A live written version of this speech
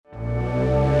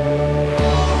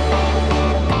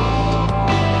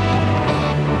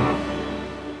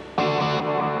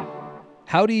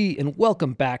Howdy, and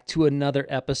welcome back to another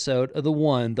episode of the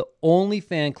one, the only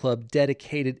fan club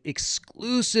dedicated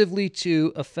exclusively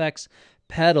to effects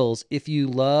pedals. If you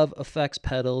love effects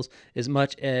pedals as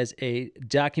much as a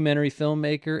documentary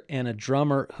filmmaker and a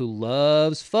drummer who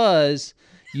loves fuzz,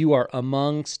 you are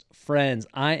amongst friends.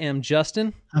 I am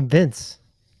Justin. I'm Vince.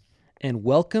 And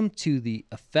welcome to the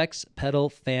Effects Pedal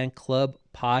Fan Club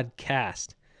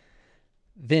podcast.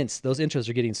 Vince, those intros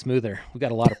are getting smoother. We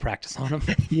got a lot of practice on them.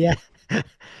 Yeah,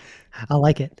 I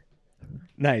like it.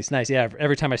 Nice. Yeah,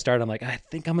 every time I start, I'm like, I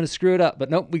think I'm going to screw it up. But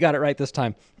nope, we got it right this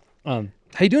time. How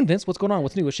you doing, Vince? What's going on?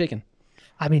 What's new? What's shaking?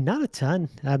 I mean, not a ton.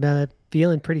 I'm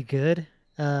feeling pretty good.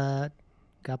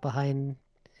 Got behind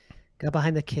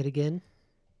the kid again.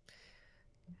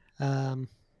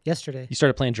 Yesterday. You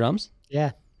started playing drums?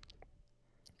 Yeah.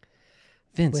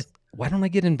 Vince, why don't I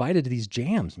get invited to these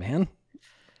jams, man?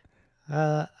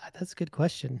 That's a good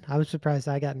question. I was surprised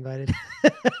I got invited.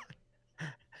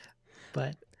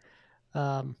 But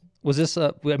was this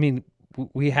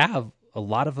we have a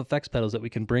lot of effects pedals that we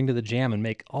can bring to the jam and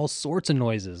make all sorts of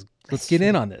noises. Let's get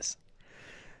in on this.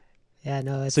 Yeah,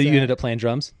 no. So you ended up playing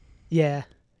drums? Yeah.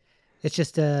 It's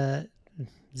just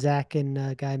Zach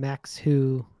and guy Max,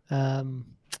 who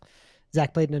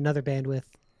Zach played in another band with.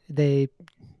 They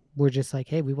were just like,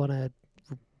 hey, we want to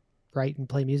write and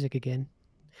play music again.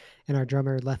 And our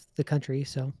drummer left the country,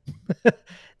 so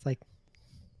it's like,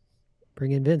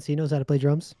 bring in Vince. He knows how to play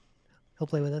drums. He'll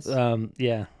play with us.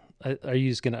 Yeah. Are you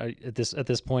just gonna at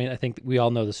this point? I think we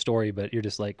all know the story, but you're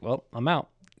just like, well, I'm out.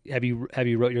 Have you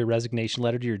wrote your resignation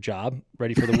letter to your job,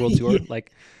 ready for the world tour?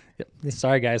 Like,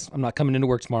 sorry guys, I'm not coming into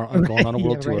work tomorrow. I'm going on a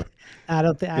world tour. I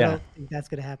don't think that's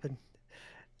gonna happen.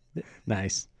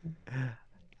 Nice.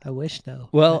 I wish though.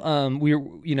 Well,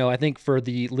 I think for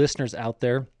the listeners out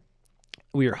there,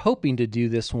 we are hoping to do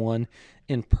this one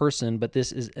in person, but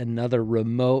this is another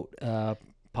remote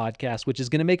podcast, which is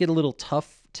going to make it a little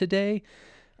tough today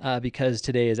because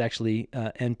today is actually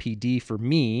NPD for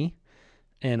me,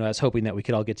 and I was hoping that we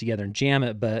could all get together and jam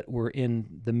it, but we're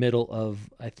in the middle of,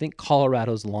 I think,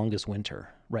 Colorado's longest winter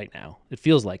right now. It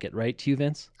feels like it, right, to you,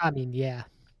 Vince? I mean, yeah.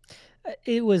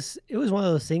 It was one of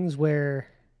those things where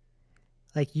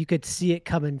like you could see it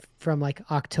coming from like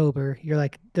October. You're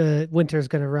like, the winter is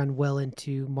going to run well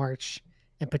into March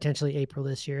and potentially April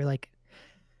this year. Like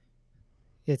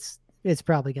it's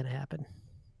probably going to happen.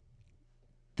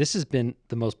 This has been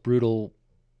the most brutal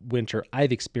winter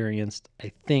I've experienced,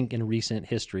 I think, in recent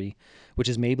history, which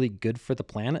is maybe good for the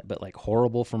planet, but like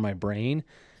horrible for my brain.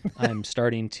 I'm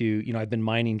starting to, I've been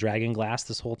mining dragon glass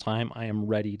this whole time. I am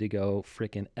ready to go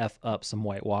freaking F up some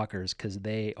White Walkers because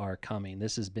they are coming.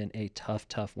 This has been a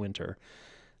tough winter.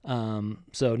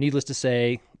 So needless to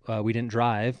say, we didn't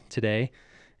drive today,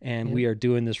 and we are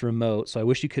doing this remote. So I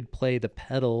wish you could play the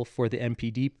pedal for the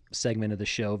MPD segment of the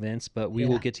show, Vince, but we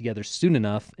will get together soon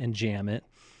enough and jam it.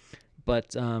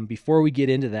 But before we get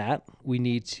into that, we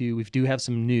do have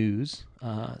some news,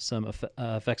 some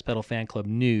Effects Pedal Fan Club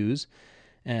news.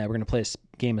 We're going to play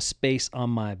a game of Space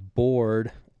on My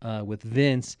Board with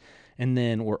Vince. And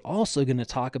then we're also going to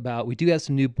talk about, we do have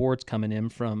some new boards coming in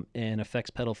from an Effects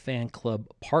Pedal Fan Club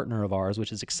partner of ours,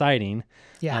 which is exciting.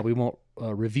 Yeah. We won't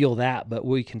reveal that, but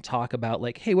we can talk about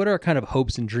like, hey, what are our kind of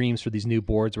hopes and dreams for these new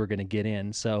boards we're going to get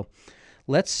in? So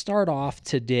let's start off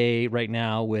today right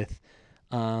now with,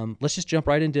 let's just jump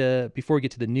right into, before we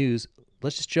get to the news,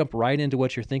 let's just jump right into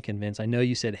what you're thinking, Vince. I know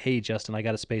you said, hey, Justin, I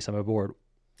got a space on my board.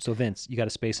 So Vince, you got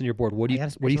a space on your board. What are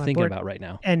you thinking about right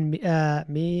now? And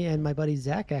me and my buddy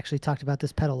Zach actually talked about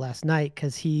this pedal last night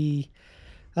because we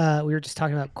were just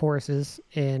talking about choruses,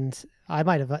 and I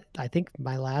think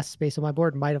my last space on my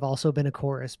board might have also been a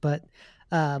chorus, but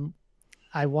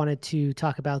I wanted to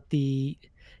talk about the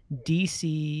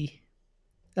DC,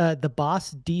 the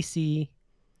Boss DC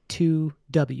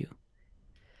 2W,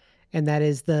 and that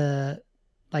is the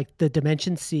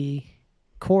Dimension C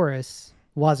chorus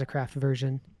Wazacraft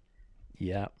version.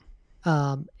 Yeah.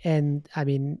 And I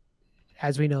mean,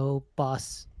 as we know,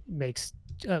 Boss makes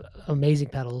amazing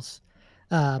pedals.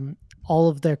 All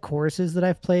of their choruses that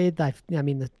I've played,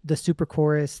 the super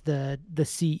chorus, the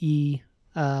CE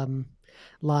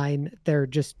line, they're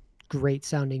just great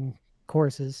sounding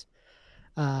choruses.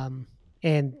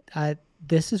 And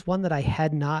this is one that I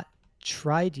had not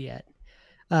tried yet.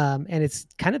 And it's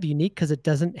kind of unique because it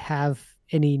doesn't have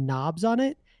any knobs on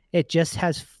it. It just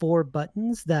has 4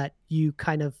 buttons that you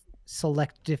kind of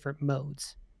select different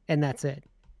modes, and that's it.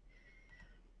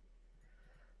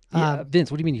 Yeah, Vince,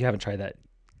 what do you mean you haven't tried that?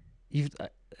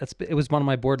 It was on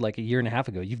my board like a year and a half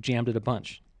ago. You've jammed it a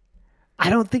bunch. I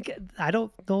don't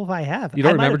know if I have. You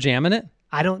don't remember jamming it?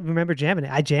 I don't remember jamming it.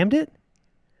 I jammed it?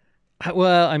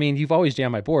 Well, I mean, you've always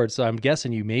jammed my board, so I'm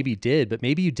guessing you maybe did, but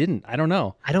maybe you didn't. I don't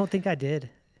know. I don't think I did,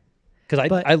 Because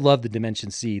but I love the Dimension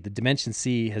C. The Dimension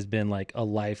C has been like a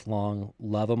lifelong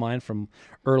love of mine from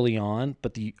early on.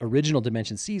 But the original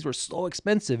Dimension Cs were so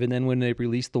expensive, and then when they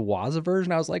released the Waza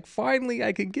version, I was like, finally,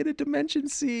 I can get a Dimension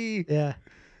C. yeah.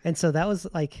 And so that was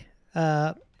like,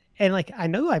 and like I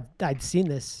know I'd seen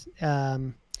this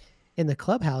in the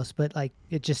clubhouse, but like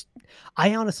it just,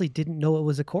 I honestly didn't know it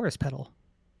was a chorus pedal.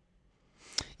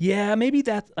 Yeah, maybe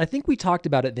that. I think we talked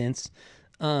about it, Vince,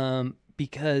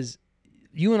 because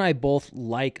you and I both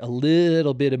like a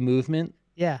little bit of movement,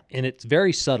 Yeah, and it's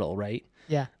very subtle, right?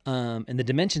 yeah, And the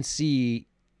Dimension C,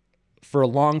 for a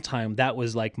long time, that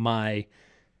was like my,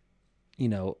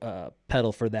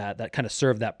 pedal for that. That kind of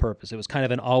served that purpose. It was kind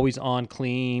of an always on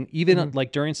clean. Even hmm,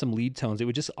 like during some lead tones, it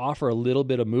would just offer a little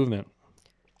bit of movement,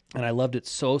 and I loved it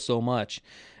so much.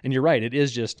 And you're right, it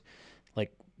is just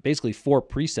like basically 4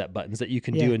 preset buttons that you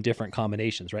can yeah, do in different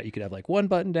combinations, right? You could have like 1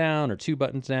 button down or 2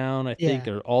 buttons down, I think,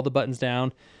 yeah, or all the buttons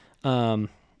down. Um,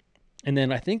 and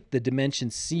then I think the Dimension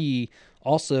C,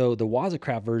 also the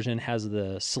Wazacraft version, has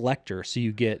the selector. So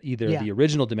you get either yeah, the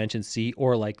original Dimension C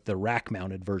or like the rack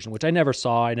mounted version, which I never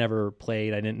saw, I never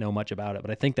played, I didn't know much about it, but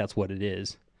I think that's what it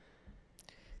is.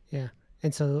 yeah.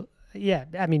 And so, yeah,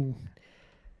 I mean,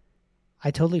 I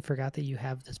totally forgot that you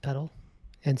have this pedal.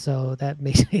 And so that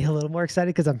makes me a little more excited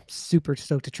because I'm super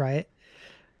stoked to try it.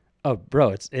 Oh,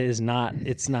 bro, it's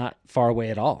not far away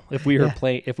at all. Yeah.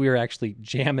 If we were actually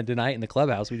jamming tonight in the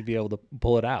clubhouse, we'd be able to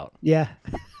pull it out. Yeah.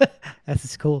 That's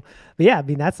just cool. But yeah, I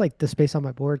mean, that's like the space on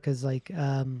my board because, like,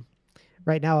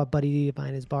 right now, a buddy of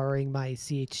mine is borrowing my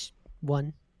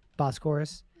CH1 Boss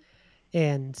Chorus.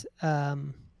 And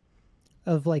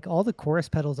of like all the chorus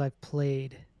pedals I've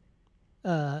played,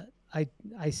 uh, I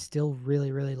I still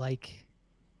really like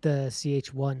the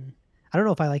CH1. I don't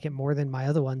know if I like it more than my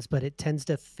other ones, but it tends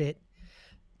to fit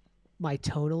my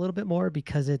tone a little bit more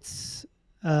because it's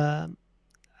um,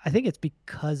 I think it's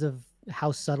because of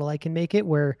how subtle I can make it.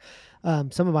 Where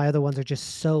some of my other ones are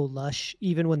just so lush,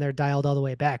 even when they're dialed all the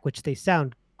way back, which they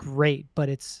sound great, but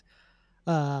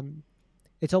um,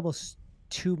 it's almost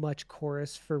too much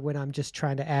chorus for when I'm just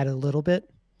trying to add a little bit.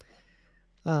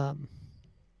 Um,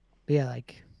 but yeah,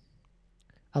 like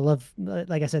I love,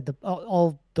 like I said,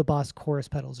 all the Boss chorus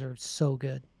pedals are so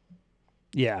good.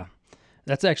 Yeah.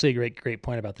 That's actually a great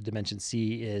point about the Dimension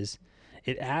C is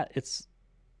it's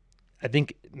I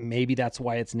think maybe that's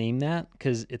why it's named that,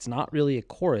 because it's not really a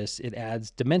chorus. It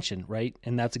adds dimension, right?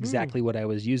 And that's Mm, exactly what I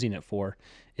was using it for.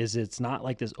 Is it's not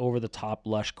like this over the top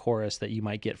lush chorus that you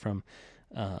might get from,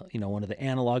 one of the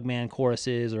Analog Man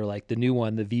choruses, or like the new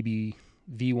one, the V1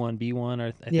 B1, or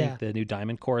I think yeah. the new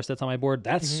Diamond chorus that's on my board.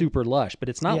 That's Hmm. super lush, but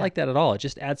it's not Yeah. like that at all. It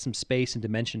just adds some space and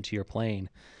dimension to your playing.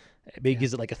 It Yeah.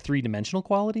 gives it like a 3-dimensional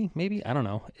quality, maybe. I don't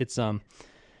know. It's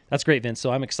that's great, Vince.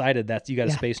 So I'm excited that you got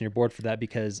a Yeah. space on your board for that,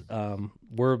 because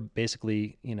we're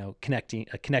basically, connecting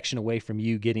a connection away from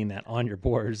you getting that on your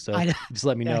board. So I know. just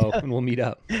let me Yeah. know I and we'll meet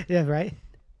up. know. Yeah. Right.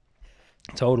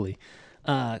 Totally.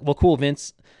 Well, cool,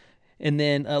 Vince. And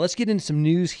then let's get into some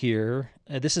news here.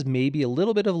 This is maybe a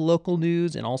little bit of local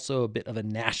news and also a bit of a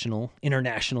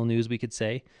international news, we could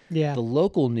say. Yeah. The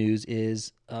local news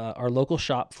is our local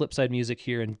shop, Flipside Music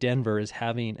here in Denver, is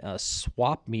having a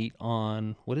swap meet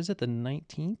on, what is it, the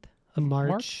 19th of March?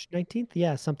 March 19th.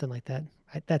 Yeah. Something like that.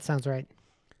 That sounds right.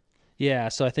 Yeah,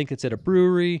 so I think it's at a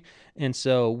brewery, and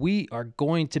so we are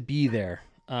going to be there.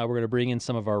 We're going to bring in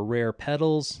some of our rare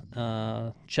pedals,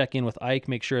 check in with Ike,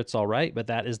 make sure it's all right. But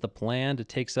that is the plan, to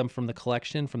take some from the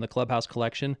collection, from the Clubhouse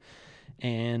collection,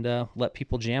 and let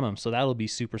people jam them. So that'll be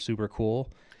super cool.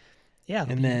 Yeah.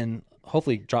 It'll And be, then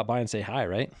hopefully drop by and say hi,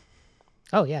 right?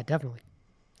 oh, yeah. Definitely.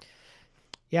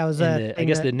 Yeah. I was And I saying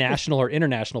guess that the if, national or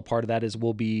international part of that is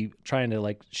we'll be trying to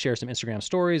like share some Instagram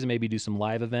stories and maybe do some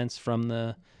live events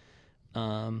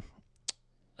um,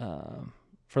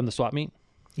 from the swap meet.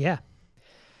 yeah.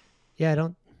 Yeah. I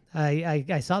don't,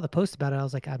 I saw the post about it. I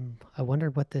was like, I wonder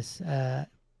what this,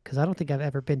 because I don't think I've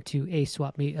ever been to a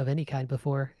swap meet of any kind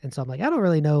before. And so I'm like, I don't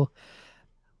really know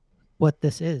what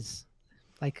this is.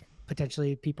 Like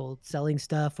potentially people selling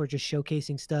stuff or just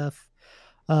showcasing stuff.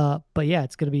 But yeah,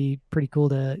 it's going to be pretty cool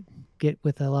to get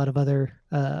with a lot of other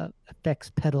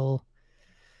effects pedal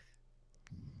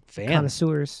Fans.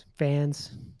 connoisseurs,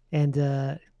 fans, and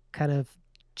kind of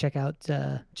check out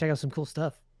some cool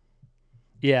stuff.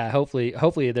 Yeah,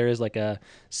 hopefully there is like a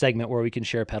segment where we can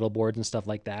share pedal boards and stuff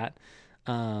like that.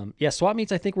 Yeah, swap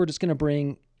meets. I think we're just gonna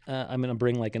bring. I'm gonna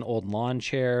bring like an old lawn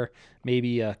chair,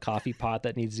 maybe a coffee pot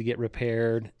that needs to get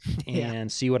repaired, Yeah,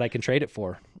 and see what I can trade it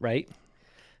for. Right?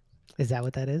 is that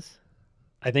what that is?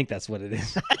 I think that's what it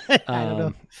is. I don't know.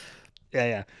 Um, Yeah,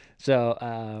 yeah.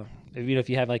 So, if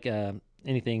you have like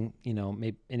anything,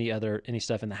 maybe any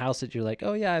stuff in the house that you're like,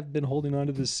 oh yeah, I've been holding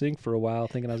onto this sink for a while,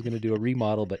 thinking I was going to do a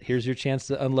remodel, but here's your chance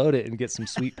to unload it and get some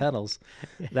sweet pedals.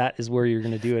 That is where you're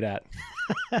going to do it at.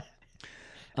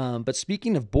 But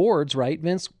speaking of boards, right,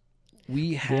 Vince, we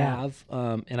Yeah. have,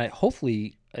 and I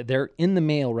hopefully they're in the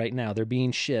mail right now. They're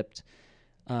being shipped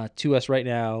to us right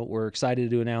now. We're excited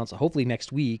to announce, hopefully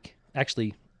next week.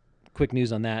 Actually, quick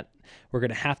news on that. We're going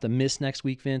to have to miss next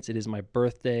week, Vince. It is my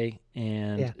birthday,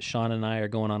 and Yeah. Sean and I are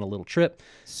going on a little trip.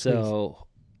 Sweet. So,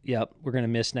 yep, we're going to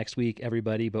miss next week,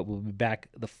 everybody, but we'll be back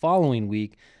the following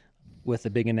week with a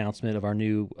big announcement of our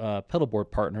new pedal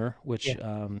board partner, which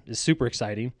Yeah. is super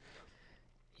exciting.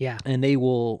 Yeah. And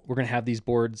we're going to have these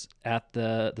boards at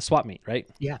the swap meet, right?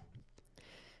 Yeah.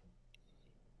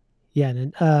 Yeah.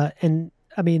 And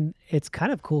I mean, it's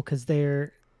kind of cool because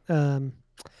um,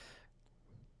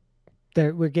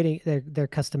 they're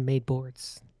custom made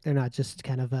boards. They're not just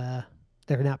kind of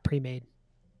they're not pre-made.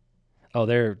 Oh,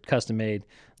 they're custom made.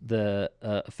 The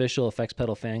official Effects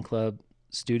Pedal Fan Club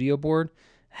studio board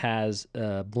has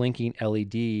a blinking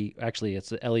LED. Actually, it's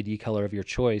the LED color of your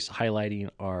choice, highlighting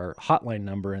our hotline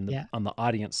number Yeah. on the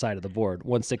audience side of the board,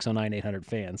 1-609-800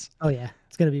 fans. Oh yeah.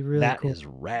 It's gonna be really That cool. is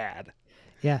rad.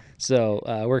 Yeah. So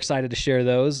we're excited to share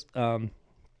those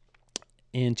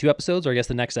in 2 episodes, or I guess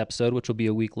the next episode, which will be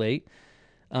a week late.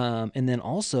 And then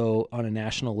also on a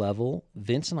national level,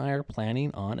 Vince and I are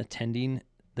planning on attending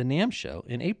the NAMM show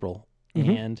in April. Mm-hmm.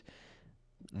 And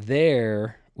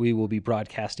there we will be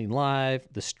broadcasting live.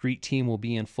 The street team will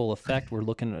be in full effect. We're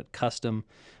looking at custom.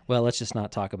 Well, let's just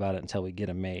not talk about it until we get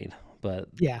them made. But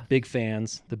Yeah. big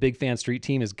fans. The big fan street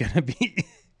team is going to be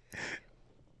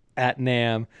at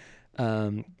NAMM,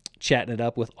 chatting it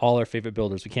up with all our favorite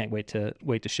builders. We can't wait to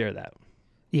share that.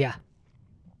 Yeah.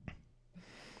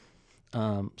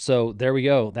 So there we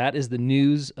go. That is the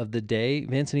news of the day.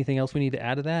 Vince, anything else we need to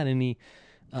add to that? Any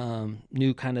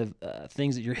new kind of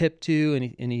things that you're hip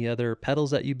to? Any other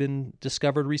pedals that you've been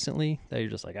discovered recently that you're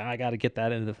just like, I got to get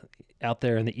that out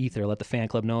there in the ether, let the fan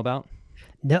club know about?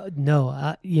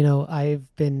 No.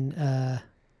 I've been.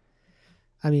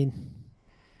 I mean,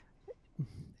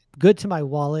 good to my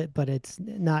wallet, but it's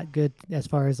not good as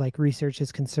far as like research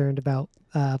is concerned about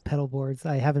pedal boards.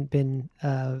 I haven't been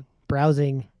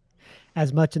browsing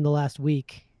as much in the last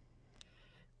week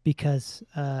because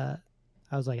I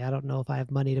was like, I don't know if I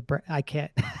have money to. I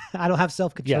can't. I don't have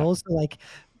self Yeah. control, so like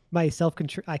my self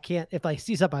control, I can't. If I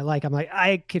see something I like, I'm like,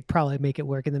 I could probably make it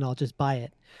work, and then I'll just buy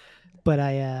it. But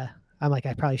I'm like,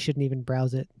 I probably shouldn't even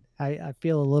browse it. I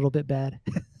feel a little bit bad.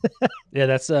 Yeah,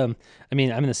 that's I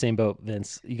mean, I'm in the same boat,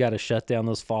 Vince. You got to shut down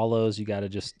those follows. You got to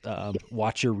just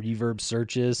watch your reverb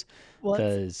searches, Well,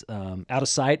 because out of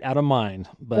sight, out of mind.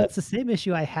 Well, it's But the same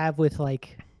issue I have with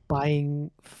like buying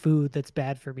food that's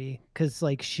bad for me. Cause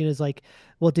like Sheena's like,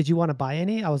 well, did you want to buy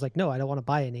any? I was like, no, I don't want to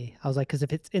buy any. I was like, cause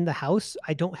if it's in the house,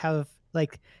 I don't have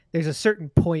like, there's a certain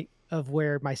point of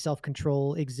where my self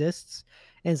control exists.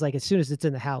 And it's like, as soon as it's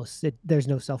in the house, there's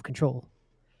no self control.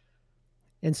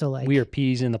 And so we are like,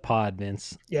 peas in the pod,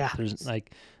 Vince. yeah, There's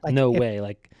like like no if, way.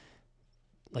 Like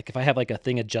if I have like a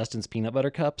thing of Justin's peanut butter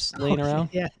cups oh laying around,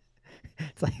 yeah,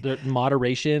 it's like, the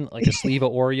moderation, like a sleeve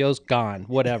of Oreos, gone.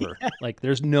 Whatever. yeah, Like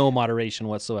there's no moderation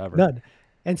whatsoever. none.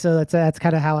 And so that's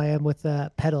kind of how I am with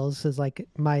pedals is like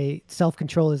my self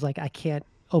control is like, I can't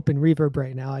open reverb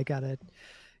right now. I gotta,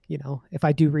 if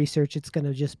I do research, it's going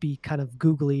to just be kind of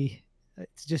googly.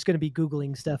 It's just going to be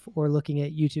Googling stuff or looking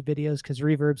at YouTube videos because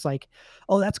reverb's like,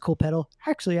 oh, that's a cool pedal.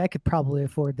 Actually, I could probably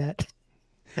afford that.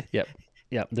 Yep.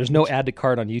 Yep. There's no Which, add to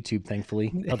cart on YouTube,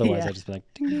 thankfully. Otherwise, yeah, I'd just be like,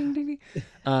 ding, ding, ding,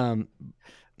 ding.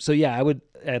 So yeah, I would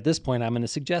at this point I'm going to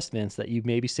suggest, Vince, that you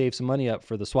maybe save some money up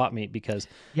for the swap meet, because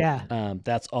yeah,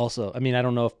 that's also. I mean, I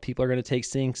don't know if people are going to take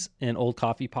sinks and old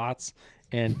coffee pots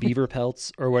and beaver pelts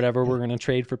or whatever we're going to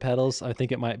trade for pedals. I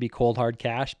think it might be cold hard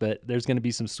cash, but there's going to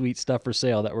be some sweet stuff for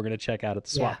sale that we're going to check out at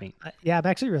the yeah, swap meet. yeah. I'm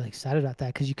actually really excited about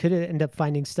that because you could end up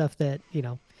finding stuff that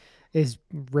is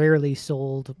rarely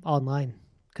sold online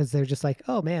because they're just like,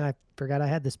 oh man, I forgot I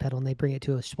had this pedal, and they bring it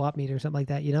to a swap meet or something like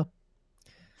that.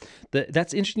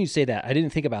 That's interesting you say that. I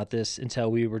didn't think about this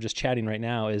until we were just chatting right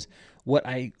now, is what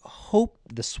I hope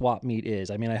the swap meet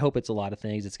is. I mean, I hope it's a lot of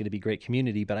things. It's going to be great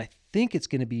community, but I think it's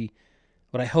going to be,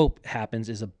 what I hope happens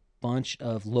is a bunch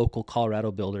of local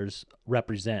Colorado builders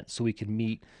represent, so we can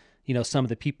meet, some of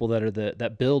the people that are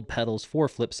that build pedals for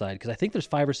Flipside. Cause I think there's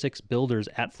 5 or 6 builders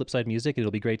at Flipside Music.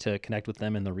 It'll be great to connect with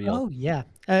them in the real. Oh yeah,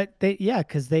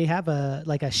 because they have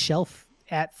a shelf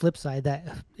at Flipside that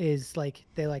is like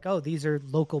they're like, oh, these are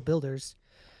local builders.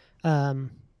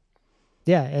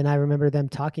 Yeah, and I remember them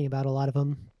talking about a lot of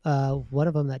them one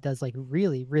of them that does like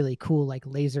really, really cool like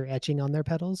laser etching on their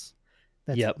pedals.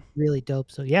 That's Yep. really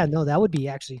dope. So yeah, no, that would be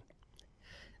actually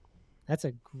that's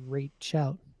a great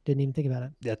shout. Didn't even think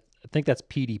about it. I think that's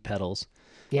PD pedals.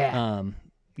 Yeah, Um,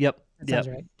 yep. that sounds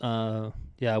Yep. right.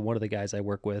 Yeah. One of the guys I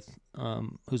work with,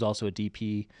 who's also a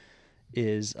DP,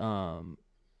 is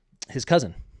his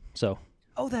cousin. So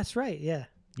Oh, that's right. Yeah.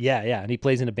 yeah, and he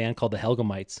plays in a band called the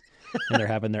Helgamites, and they're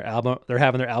having their album. They're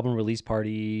having their album release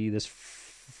party this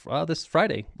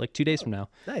Friday, like 2 days from now,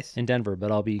 Nice. in Denver.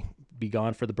 But I'll be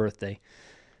gone for the birthday.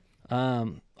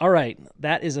 All right,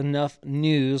 that is enough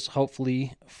news.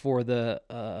 Hopefully for the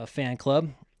fan club.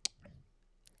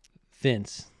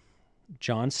 Vince,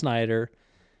 John Snyder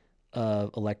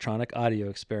of Electronic Audio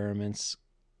Experiments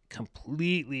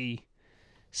completely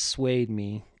swayed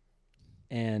me.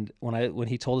 And when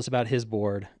he told us about his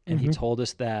board, and he told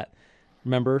us that,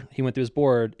 remember, he went through his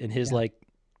board, and his like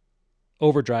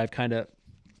overdrive kind of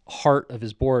heart of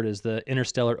his board is the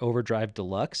Interstellar Overdrive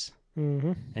Deluxe.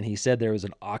 Mm-hmm. And he said there was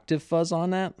an octave fuzz on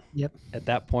that. Yep. At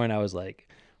that point, I was like,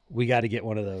 we got to get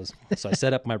one of those. So I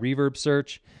set up my reverb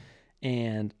search,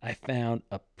 and I found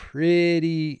a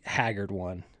pretty haggard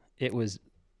one. It was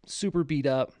super beat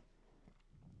up.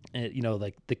 And,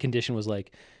 like the condition was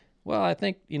like, well, I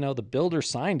think, the builder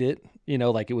signed it,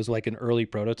 like it was like an early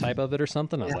prototype of it or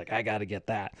something. I was like, I got to get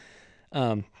that.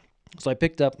 So I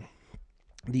picked up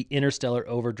the Interstellar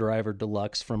Overdriver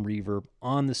Deluxe from Reverb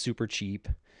on the super cheap.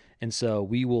 And so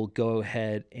we will go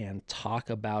ahead and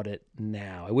talk about it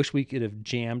now. I wish we could have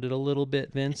jammed it a little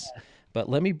bit, Vince, but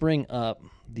let me bring up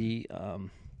the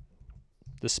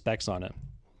specs on it.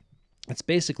 It's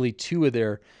basically two of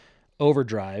their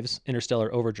overdrives,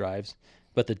 Interstellar Overdrives,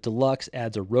 but the Deluxe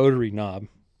adds a rotary knob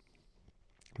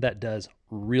that does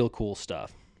real cool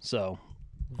stuff. So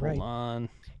hold on.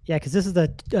 Yeah, because this is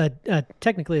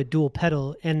technically a dual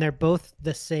pedal, and they're both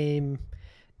the same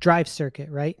drive circuit,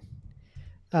 right?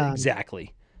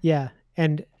 Exactly. Yeah,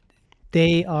 and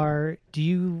they are. Do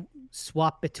you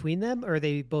swap between them, or are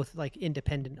they both like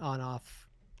independent on off?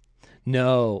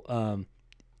 No,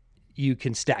 you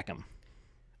can stack them.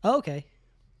 Oh, okay.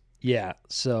 Yeah.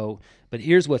 So, but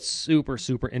here's what's super,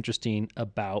 super interesting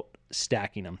about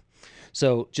stacking them.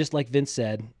 So, just like Vince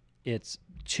said, it's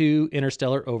two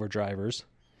Interstellar Overdrivers,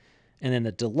 and then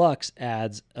the Deluxe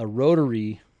adds a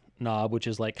rotary knob, which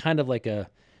is like kind of like a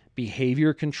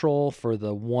behavior control for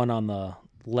the one on the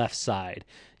left side.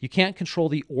 You can't control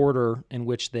the order in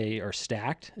which they are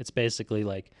stacked. It's basically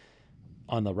like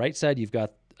on the right side, you've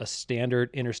got a standard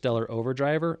Interstellar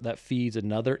Overdriver that feeds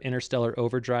another Interstellar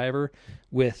Overdriver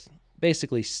with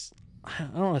basically, I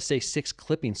don't want to say 6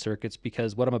 clipping circuits,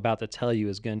 because what I'm about to tell you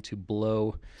is going to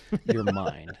blow your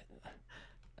mind.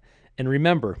 And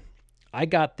remember, I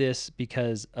got this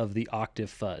because of the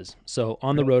octave fuzz. So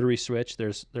on the rotary switch,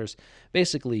 there's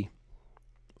basically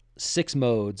 6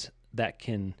 modes that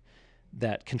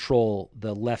control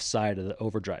the left side of the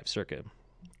overdrive circuit.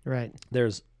 Right.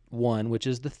 There's one, which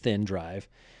is the thin drive.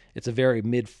 It's a very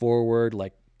mid-forward,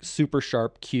 like super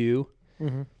sharp Q.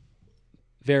 Mm-hmm.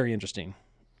 Very interesting.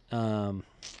 I don't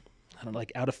know,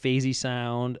 like out of phasey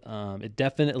sound. It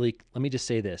definitely, let me just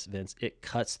say this, Vince, it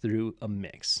cuts through a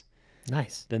mix.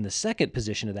 Nice. Then the second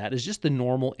position of that is just the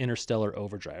normal Interstellar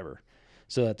Overdriver.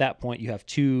 So at that point, you have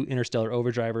 2 Interstellar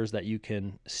Overdrivers that you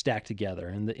can stack together.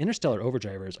 And the Interstellar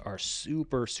Overdrivers are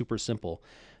super, super simple.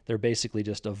 They're basically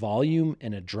just a volume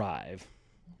and a drive.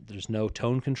 There's no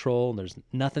tone control. There's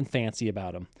nothing fancy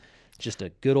about them. Just a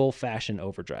good old-fashioned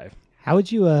overdrive. How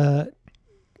would you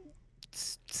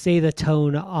say the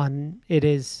tone on it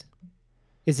is?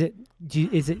 Do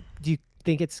you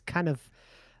think it's kind of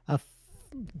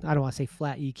I don't want to say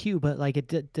flat EQ, but like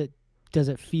does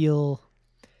it feel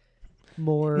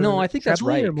more? No, I think that's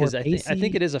right, because I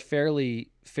think it is a fairly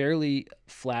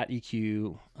flat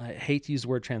EQ. I hate to use the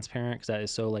word transparent because that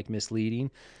is so like misleading.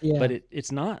 Yeah. But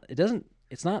it's not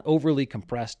overly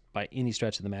compressed by any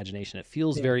stretch of the imagination. It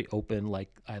feels very open, like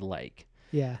I like.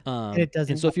 Yeah. And it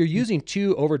doesn't. And so if you're using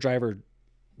 2 overdriver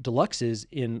deluxes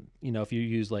if you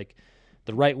use like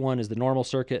the right one is the normal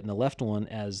circuit and the left one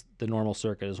as the normal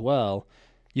circuit as well,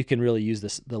 you can really use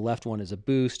the left one as a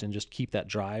boost and just keep that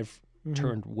drive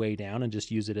turned way down and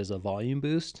just use it as a volume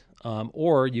boost.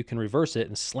 Or you can reverse it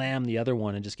and slam the other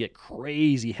one and just get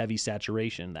crazy heavy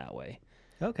saturation that way.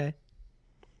 Okay.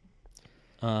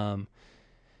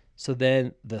 So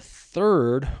then the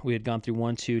third, we had gone through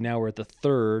 1, 2, now we're at the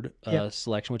third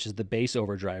selection, which is the bass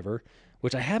overdriver,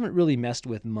 which I haven't really messed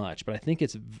with much, but I think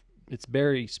it's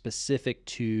very specific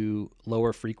to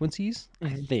lower frequencies,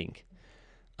 I think.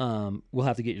 We'll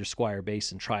have to get your Squier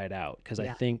bass and try it out, because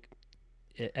I think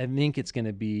it's going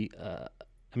to be,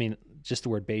 just the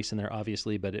word bass in there,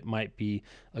 obviously, but it might be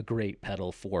a great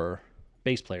pedal for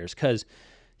bass players because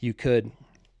you could,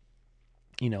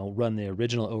 run the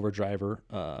original overdriver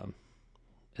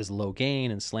as low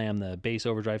gain and slam the bass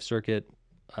overdrive circuit.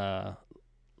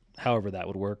 However that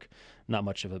would work. Not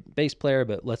much of a bass player,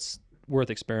 but worth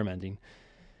experimenting.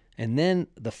 And then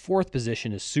the fourth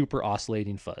position is super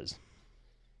oscillating fuzz,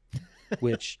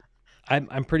 which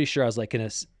I'm pretty sure I was like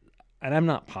and I'm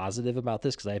not positive about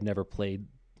this because I've never played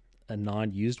a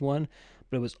non-used one,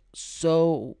 but it was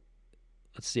so.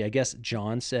 Let's see. I guess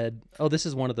John said, "Oh, this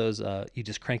is one of those. You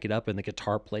just crank it up and the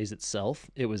guitar plays itself."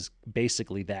 It was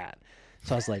basically that.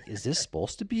 So I was like, "Is this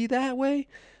supposed to be that way,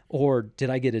 or did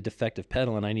I get a defective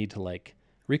pedal and I need to like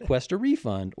request a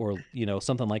refund or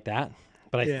something like that?"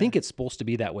 But I Yeah. think it's supposed to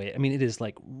be that way. I mean, it is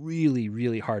like really,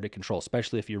 really hard to control,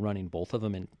 especially if you're running both of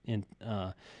them in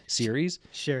series.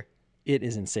 Sure. It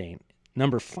is insane.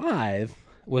 Number 5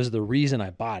 was the reason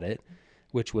I bought it,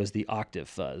 which was the octave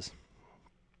fuzz.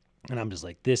 And I'm just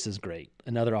like, this is great.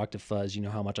 Another octave fuzz. You know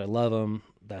how much I love them.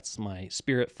 That's my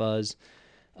spirit fuzz.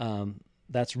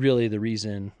 That's really the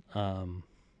reason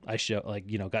I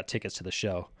got tickets to the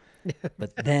show.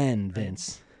 But then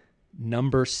Vince,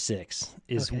 number 6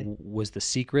 was the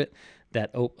secret that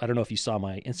I don't know if you saw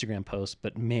my Instagram post,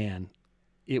 but man,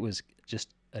 it was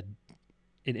just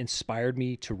it inspired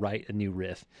me to write a new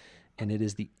riff, and it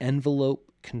is the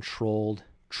envelope controlled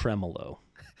tremolo.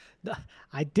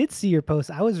 I did see your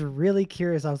post. I was really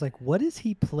curious. I was like, what is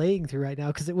he playing through right now?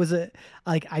 Because it was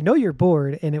I know you're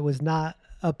bored, and it was not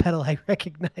a pedal I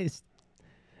recognized.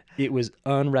 It was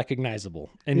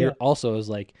unrecognizable. And Yeah. you're also, is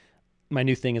like, my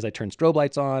new thing is I turn strobe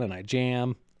lights on and I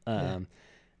jam.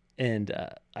 And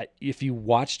if you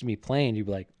watched me playing, you'd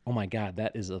be like, oh my God,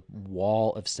 that is a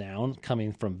wall of sound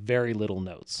coming from very little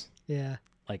notes. Yeah.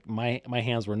 Like my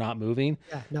hands were not moving.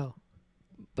 Yeah. No.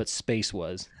 But space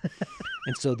was.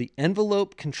 And so the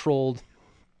envelope controlled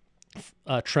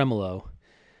tremolo,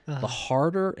 the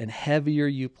harder and heavier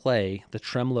you play, the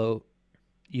tremolo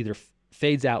either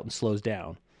fades out and slows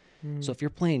down. So if you're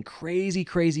playing crazy,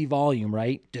 crazy volume,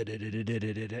 right?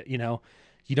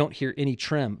 You don't hear any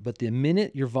trem. But the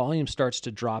minute your volume starts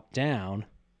to drop down,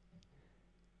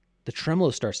 the tremolo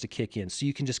starts to kick in. So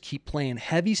you can just keep playing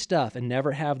heavy stuff and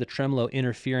never have the tremolo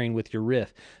interfering with your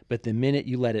riff. But the minute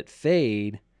you let it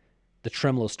fade, the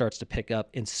tremolo starts to pick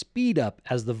up and speed up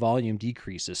as the volume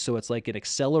decreases. So it's like an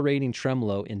accelerating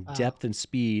tremolo in depth and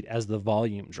speed as the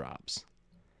volume drops.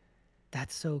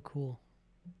 That's so cool.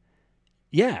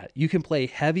 Yeah, you can play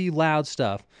heavy, loud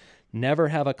stuff, never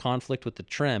have a conflict with the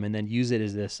trem, and then use it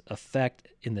as this effect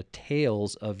in the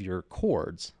tails of your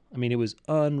chords. I mean, it was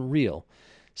unreal.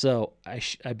 So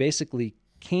I basically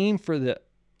came for the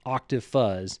octave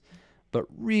fuzz, but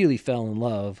really fell in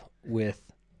love with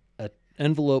an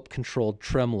envelope-controlled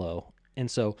tremolo.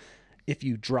 And so if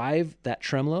you drive that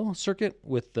tremolo circuit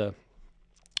with the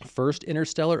first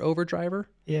Interstellar Overdriver,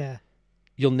 Yeah.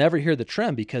 you'll never hear the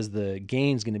trem because the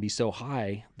gain's going to be so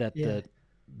high that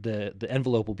the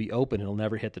envelope will be open and it'll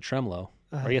never hit the tremolo.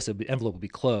 Or I guess the envelope will be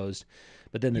closed.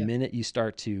 But then the minute you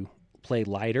start to play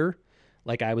lighter,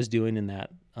 like I was doing in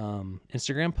that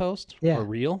Instagram post or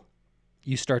reel,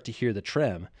 you start to hear the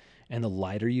trem. And the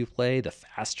lighter you play, the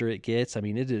faster it gets. I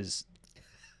mean, it is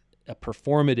a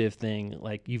performative thing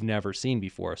like you've never seen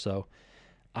before. So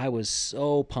I was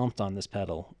so pumped on this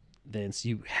pedal. Vince,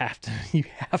 you have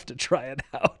to try it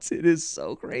out. It is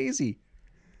so crazy.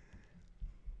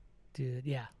 Dude,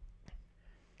 yeah.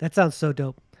 That sounds so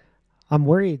dope. I'm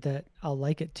worried that I'll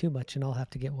like it too much and I'll have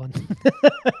to get one.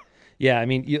 Yeah, I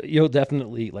mean, you'll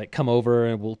definitely like come over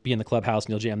and we'll be in the clubhouse and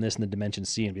you'll jam this in the Dimension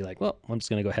C and be like, well, I'm just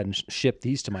going to go ahead and ship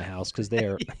these to my house because they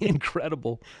are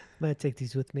incredible. I'm going to take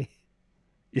these with me.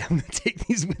 Yeah, I'm going to take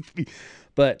these with me.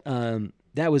 But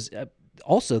that was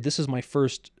also, this is my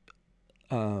first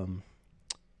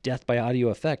death by audio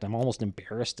effect. I'm almost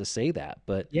embarrassed to say that,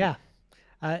 but yeah.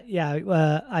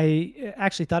 I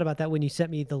actually thought about that when you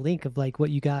sent me the link of like what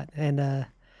you got. And I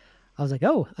was like,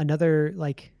 oh, another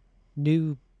like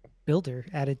new builder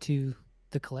added to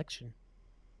the collection.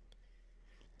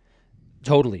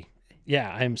 Totally.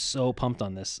 Yeah, I'm so pumped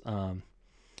on this.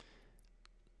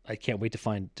 I can't wait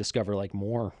to discover like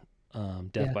more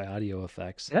death by audio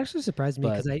effects. It actually surprised me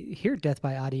because I hear death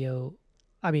by audio.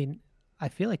 I mean, I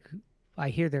feel like I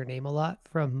hear their name a lot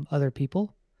from other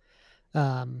people.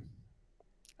 And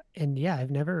yeah,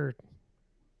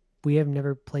 we have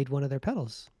never played one of their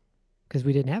pedals because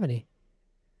we didn't have any.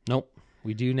 Nope.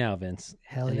 We do now, Vince.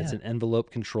 Hell yeah. It's an envelope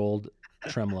controlled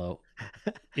tremolo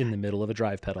in the middle of a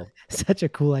drive pedal. Such a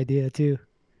cool idea too.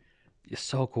 It's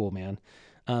so cool, man.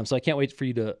 So I can't wait for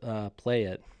you to play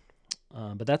it.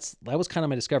 But that was kind of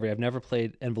my discovery. I've never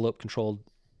played envelope controlled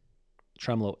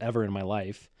tremolo ever in my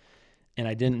life, and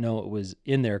I didn't know it was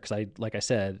in there because like I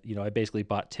said, I basically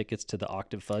bought tickets to the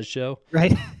Octave Fuzz show,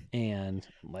 Right. and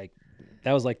like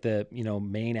that was like the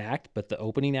main act, but the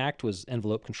opening act was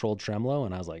envelope controlled tremolo,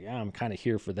 and I was like, I'm kind of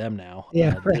here for them now.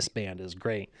 Yeah. This Right. band is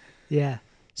great. Yeah.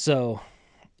 So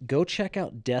go check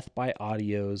out Death by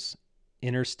Audio's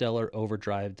Interstellar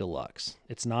Overdrive Deluxe.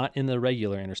 It's not in the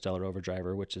regular Interstellar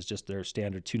Overdriver, which is just their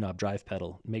standard 2-knob drive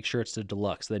pedal. Make sure it's the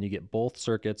deluxe. Then you get both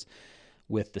circuits,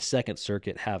 with the second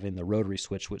circuit having the rotary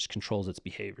switch, which controls its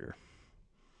behavior.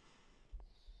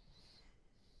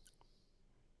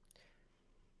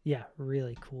 Yeah.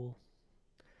 Really cool.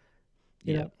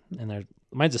 Yep. And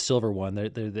mine's a silver one.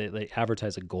 They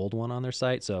advertise a gold one on their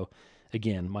site. So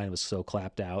again, mine was so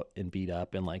clapped out and beat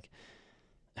up, and like,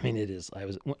 I mean, it is.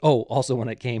 Also when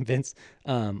it came, Vince,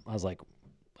 I was like,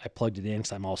 I plugged it in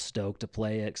because I'm all stoked to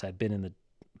play it because I'd been in the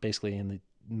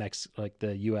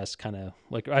the U.S. kind of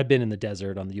like I'd been in the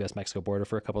desert on the U.S. Mexico border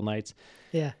for a couple nights.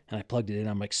 Yeah. And I plugged it in.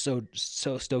 I'm like so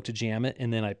stoked to jam it,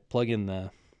 and then I plug in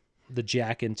the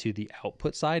jack into the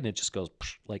output side, and it just goes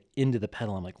like into the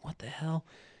pedal. I'm like, what the hell?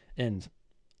 And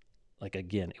like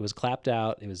again, it was clapped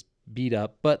out, it was beat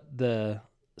up, but the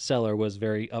seller was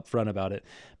very upfront about it.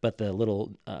 But the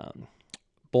little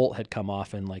bolt had come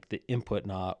off, and like the input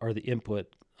knob or the input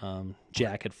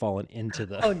jack had fallen into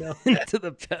the Oh no. into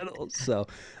the pedals. So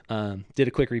did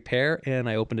a quick repair, and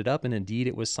I opened it up, and indeed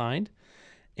it was signed.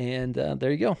 And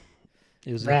there you go.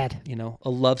 It was Rad. a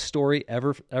love story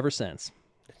ever since.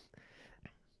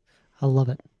 I love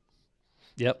it.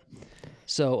 Yep.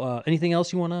 So anything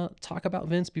else you want to talk about,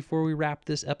 Vince, before we wrap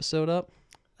this episode up?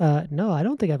 No, I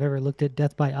don't think I've ever looked at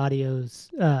Death by Audio's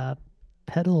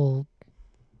pedal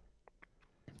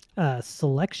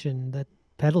selection, that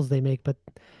pedals they make, but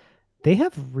they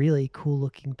have really cool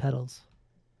looking pedals.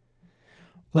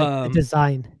 Like the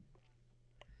design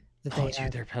that they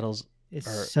have, their pedals is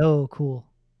are so cool.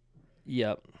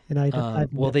 Yep. And I've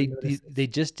well, never noticed they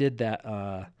just did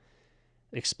that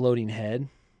exploding head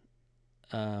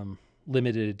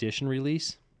limited edition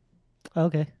release.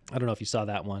 Okay. I don't know if you saw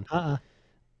that one.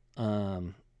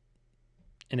 And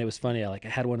it was funny. I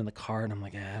had one in the car, and I'm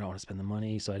like, I don't want to spend the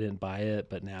money, so I didn't buy it.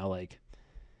 But now,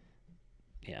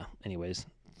 anyways,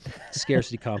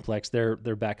 scarcity complex. They're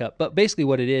back up. But basically,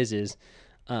 what it is it's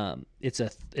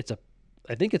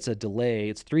I think it's a delay.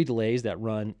 It's 3 delays that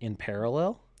run in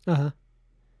parallel.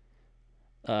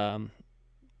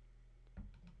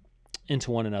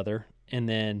 Into one another, and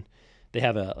then they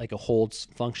have a holds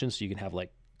function, so you can have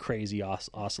like crazy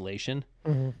oscillation.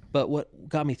 Mm-hmm. But what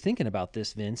got me thinking about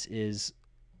this, Vince, is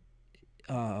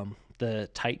the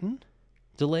Titan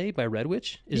delay by Red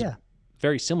Witch is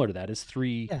very similar to that. It's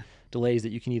 3 delays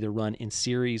that you can either run in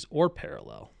series or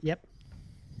parallel. Yep.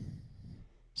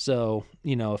 So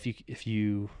if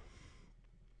you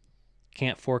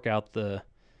can't fork out the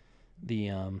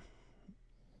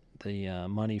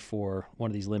money for one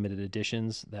of these limited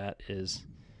editions that is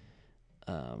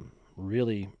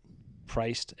really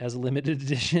priced as a limited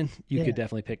edition, you could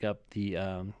definitely pick up the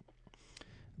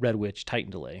Red Witch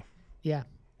Titan delay. Yeah,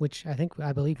 which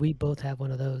I believe we both have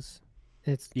one of those.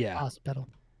 It's awesome pedal.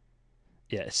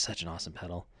 Yeah, it's such an awesome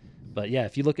pedal. But yeah,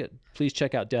 if you please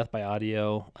check out Death by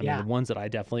Audio. I mean, the ones that I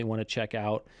definitely want to check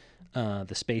out,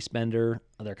 the Space Bender,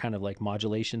 their kind of like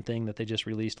modulation thing that they just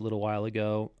released a little while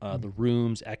ago. The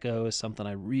Rooms Echo is something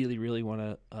I really, really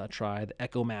want to try. The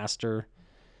Echo Master.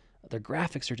 Their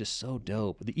graphics are just so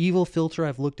dope. The Evil filter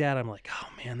I've looked at, I'm like, oh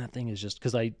man, that thing is just,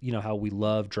 because how we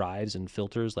love drives and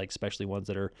filters, like especially ones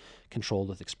that are controlled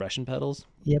with expression pedals.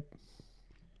 Yep.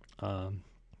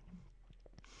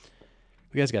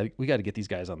 We got to get these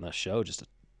guys on the show just to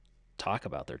talk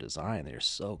about their design. They're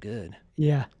so good.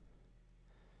 Yeah.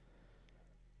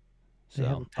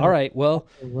 So, all right. Well,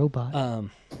 a robot.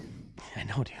 I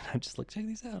know, dude. I'm just check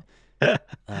these out.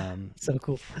 So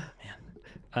cool,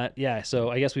 man. Yeah. So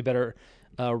I guess we better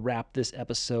wrap this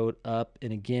episode up.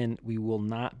 And again, we will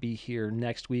not be here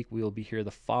next week. We will be here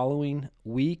the following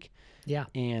week. Yeah.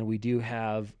 And we do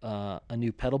have a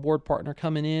new pedal board partner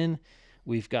coming in.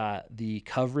 We've got the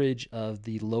coverage of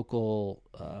the local,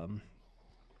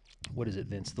 what is it,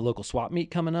 Vince? The local swap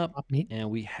meet coming up. And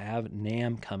we have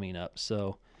NAMM coming up.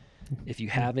 So if you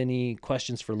have any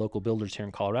questions for local builders here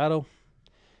in Colorado,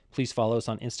 please follow us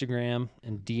on Instagram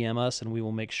and DM us, and we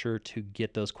will make sure to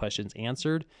get those questions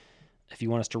answered. If you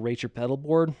want us to rate your pedal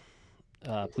board,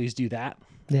 please do that.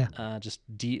 Yeah. Just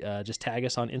tag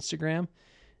us on Instagram.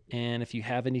 And if you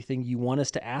have anything you want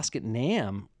us to ask at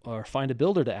NAMM or find a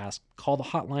builder to ask, call the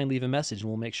hotline, leave a message, and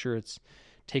we'll make sure it's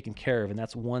taken care of, and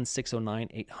that's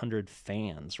 1-609-800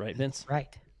 fans, right, Vince?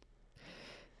 Right.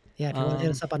 Yeah, if you want to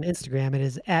hit us up on Instagram, it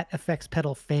is at FX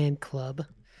Pedal Fan Club,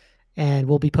 and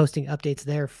we'll be posting updates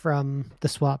there from the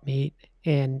swap meet,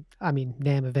 and I mean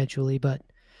NAMM eventually, but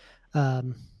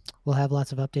we'll have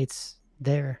lots of updates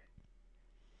there.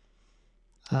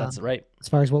 That's right. As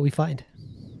far as what we find.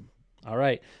 All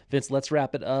right, Vince, let's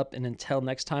wrap it up. And until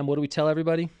next time, what do we tell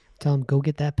everybody? Tell them, go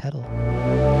get that pedal.